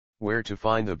Where to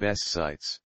find the best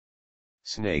sites.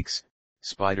 Snakes,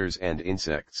 spiders and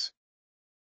insects.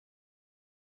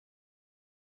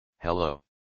 Hello.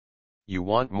 You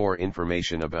want more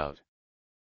information about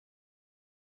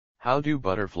how do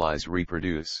butterflies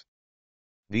reproduce?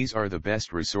 These are the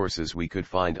best resources we could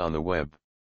find on the web.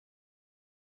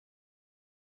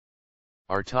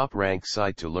 Our top-ranked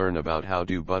site to learn about how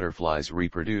do butterflies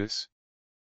reproduce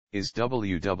is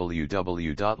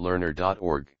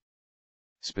www.learner.org.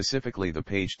 Specifically the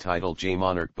page titled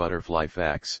J-Monarch Butterfly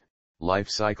Facts, Life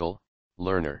Cycle,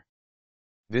 Learner.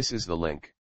 This is the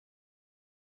link.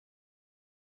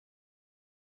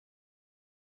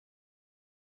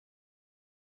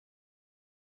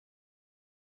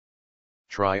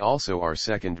 Try also our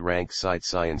second-ranked site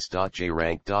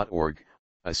science.jrank.org,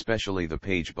 especially the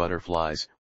page Butterflies,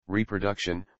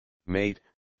 Reproduction, Mate,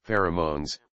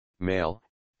 Pheromones, Male,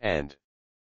 and.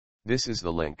 This is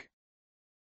the link.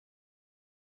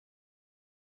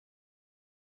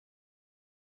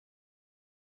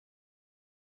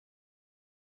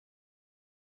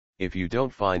 If you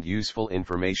don't find useful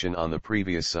information on the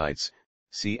previous sites,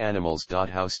 see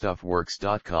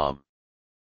animals.howstuffworks.com.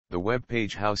 The web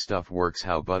page How Stuff Works,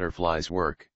 How Butterflies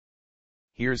Work.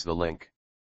 Here's the link.